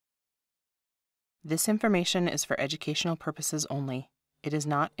This information is for educational purposes only. It is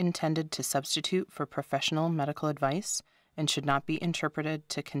not intended to substitute for professional medical advice and should not be interpreted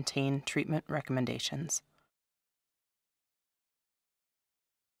to contain treatment recommendations.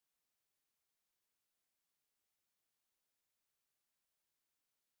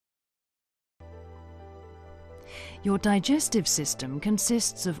 Your digestive system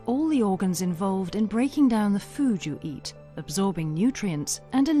consists of all the organs involved in breaking down the food you eat, absorbing nutrients,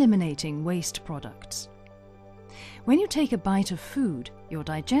 and eliminating waste products. When you take a bite of food, your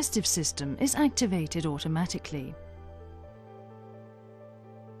digestive system is activated automatically.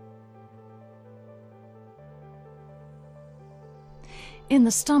 In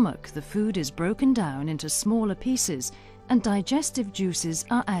the stomach, the food is broken down into smaller pieces and digestive juices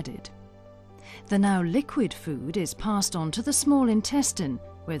are added. The now liquid food is passed on to the small intestine,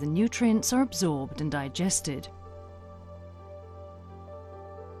 where the nutrients are absorbed and digested.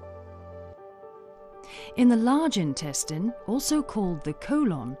 In the large intestine, also called the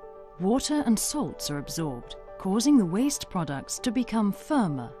colon, water and salts are absorbed, causing the waste products to become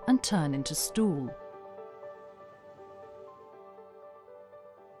firmer and turn into stool.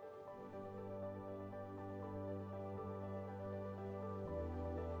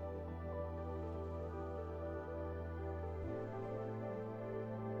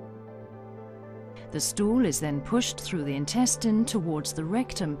 The stool is then pushed through the intestine towards the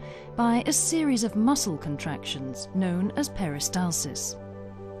rectum by a series of muscle contractions known as peristalsis.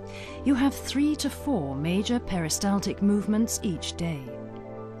 You have 3 to 4 major peristaltic movements each day.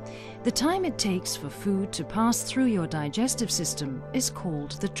 The time it takes for food to pass through your digestive system is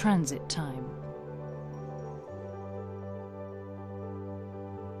called the transit time.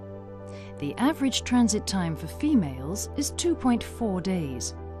 The average transit time for females is 2.4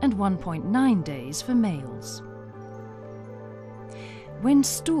 days. And 1.9 days for males. When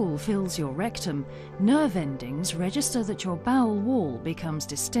stool fills your rectum, nerve endings register that your bowel wall becomes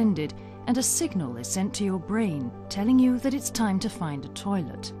distended and a signal is sent to your brain telling you that it's time to find a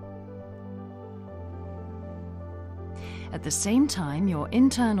toilet. At the same time, your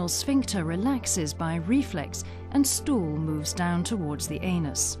internal sphincter relaxes by reflex and stool moves down towards the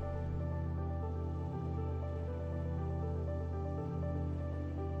anus.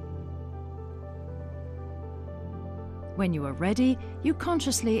 When you are ready, you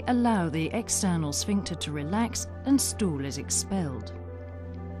consciously allow the external sphincter to relax and stool is expelled.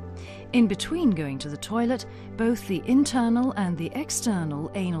 In between going to the toilet, both the internal and the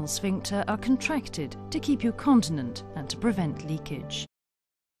external anal sphincter are contracted to keep you continent and to prevent leakage.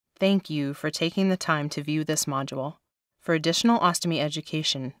 Thank you for taking the time to view this module. For additional ostomy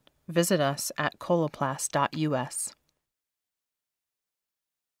education, visit us at coloplast.us.